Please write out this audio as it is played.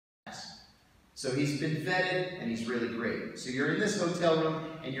So he's been vetted, and he's really great. So you're in this hotel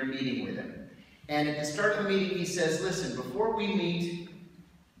room, and you're meeting with him. And at the start of the meeting, he says, listen, before we meet,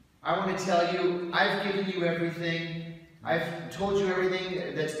 I want to tell you, I've given you everything. I've told you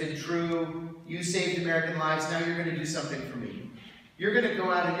everything that's been true. You saved American lives. Now you're going to do something for me. You're going to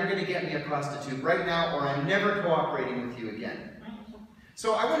go out and you're going to get me a prostitute right now, or I'm never cooperating with you again.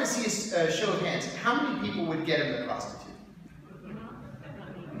 So I want to see a show of hands. How many people would get him the prostitute?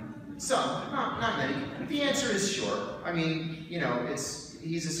 Some, not many. The answer is sure. I mean, you know, he's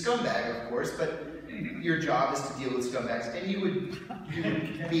a scumbag, of course, but your job is to deal with scumbags, and you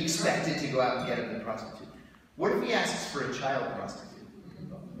would be expected to go out and get him the prostitute. What if he asks for a child prostitute?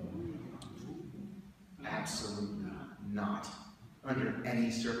 Absolutely not, under any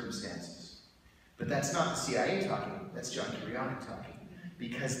circumstances. But that's not the CIA talking, that's John Kiriakou talking.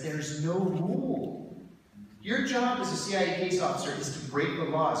 Because there's no rule. Your job as a CIA case officer is to break the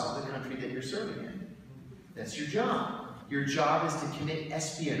laws of the country that you're serving in. That's your job. Your job is to commit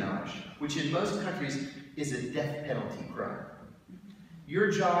espionage, which in most countries is a death penalty crime. Your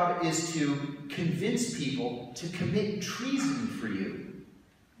job is to convince people to commit treason for you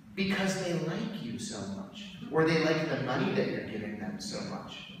because they like you so much, or they like the money that you're giving them so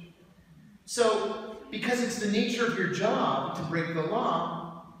much. So, because it's the nature of your job to break the law,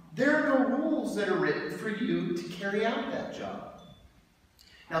 there are no rules that are written for you to carry out that job.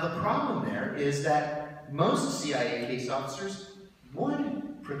 Now the problem there is that most CIA case officers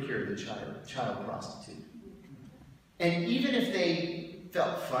would procure the child prostitute. And even if they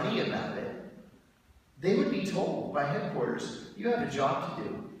felt funny about it, they would be told by headquarters, you have a job to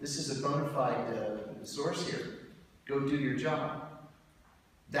do. This is a bona fide source here. Go do your job.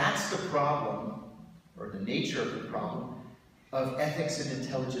 That's the problem, or the nature of the problem, of ethics and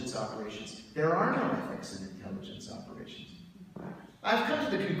intelligence operations. There are no ethics and intelligence operations. I've come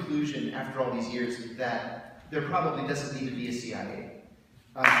to the conclusion, after all these years, that there probably doesn't need to be a CIA.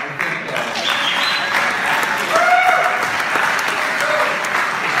 I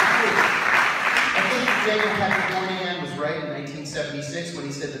think Daniel Patrick Moynihan was right in 1976 when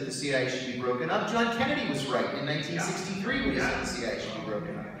he said that the CIA should be broken up. John Kennedy was right in 1963 when he said the CIA should be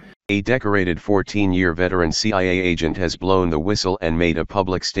broken up. A decorated 14-year veteran CIA agent has blown the whistle and made a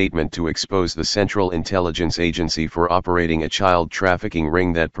public statement to expose the Central Intelligence Agency for operating a child trafficking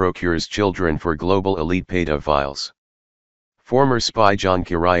ring that procures children for global elite pedophiles. Former spy John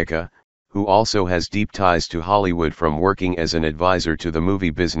Kiriakou, who also has deep ties to Hollywood from working as an advisor to the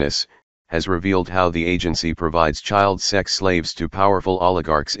movie business, has revealed how the agency provides child sex slaves to powerful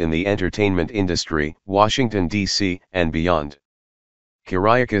oligarchs in the entertainment industry, Washington, D.C., and beyond.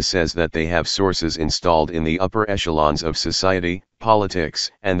 Kiriakou says that they have sources installed in the upper echelons of society, politics,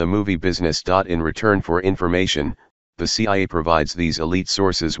 and the movie business. In return for information, the CIA provides these elite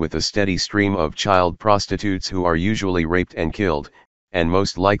sources with a steady stream of child prostitutes who are usually raped and killed, and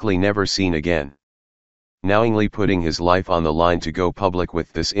most likely never seen again. Knowingly putting his life on the line to go public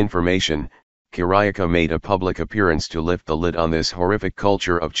with this information, Kiriakou made a public appearance to lift the lid on this horrific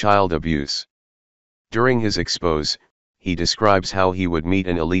culture of child abuse. During his expose, he describes how he would meet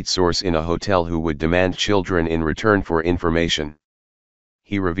an elite source in a hotel who would demand children in return for information.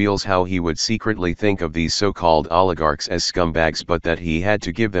 He reveals how he would secretly think of these so-called oligarchs as scumbags, but that he had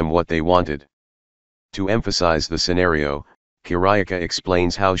to give them what they wanted. To emphasize the scenario, Kiriakou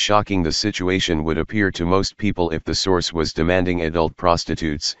explains how shocking the situation would appear to most people if the source was demanding adult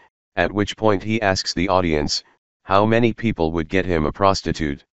prostitutes, at which point he asks the audience, how many people would get him a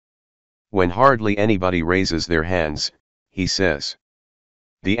prostitute? When hardly anybody raises their hands, he says.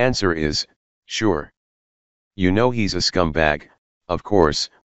 The answer is, sure. You know he's a scumbag, of course,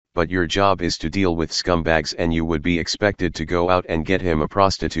 but your job is to deal with scumbags and you would be expected to go out and get him a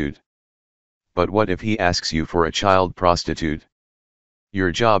prostitute. But what if he asks you for a child prostitute?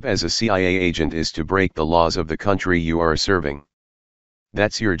 Your job as a CIA agent is to break the laws of the country you are serving.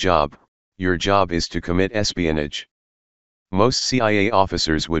 That's your job is to commit espionage. Most CIA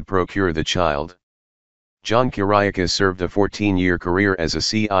officers would procure the child. John Kiriakou served a 14-year career as a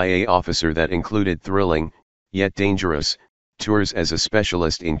CIA officer that included thrilling, yet dangerous, tours as a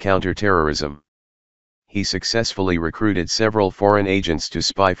specialist in counterterrorism. He successfully recruited several foreign agents to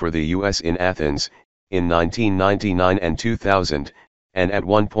spy for the US in Athens, in 1999 and 2000, and at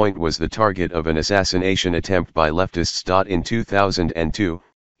one point was the target of an assassination attempt by leftists. In 2002,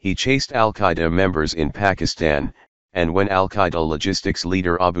 he chased Al-Qaeda members in Pakistan, and when Al-Qaeda logistics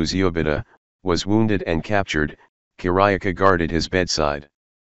leader Abu Zubaydah was wounded and captured, Kiriakou guarded his bedside.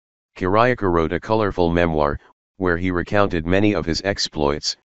 Kiriakou wrote a colorful memoir, where he recounted many of his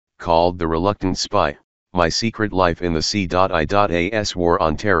exploits, called The Reluctant Spy, My Secret Life in the C.I.A.'s War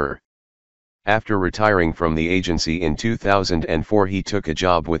on Terror. After retiring from the agency in 2004, he took a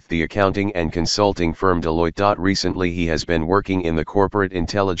job with the accounting and consulting firm Deloitte. Recently he has been working in the corporate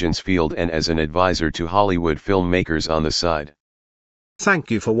intelligence field and as an advisor to Hollywood filmmakers on the side. Thank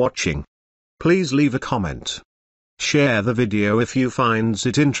you for watching. Please leave a comment. Share the video if you find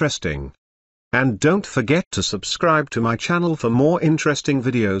it interesting. And don't forget to subscribe to my channel for more interesting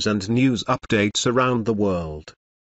videos and news updates around the world.